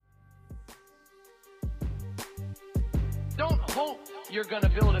hope you're going to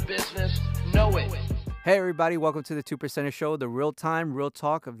build a business. Know it. Hey, everybody, welcome to the 2%er Show, the real time, real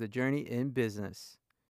talk of the journey in business.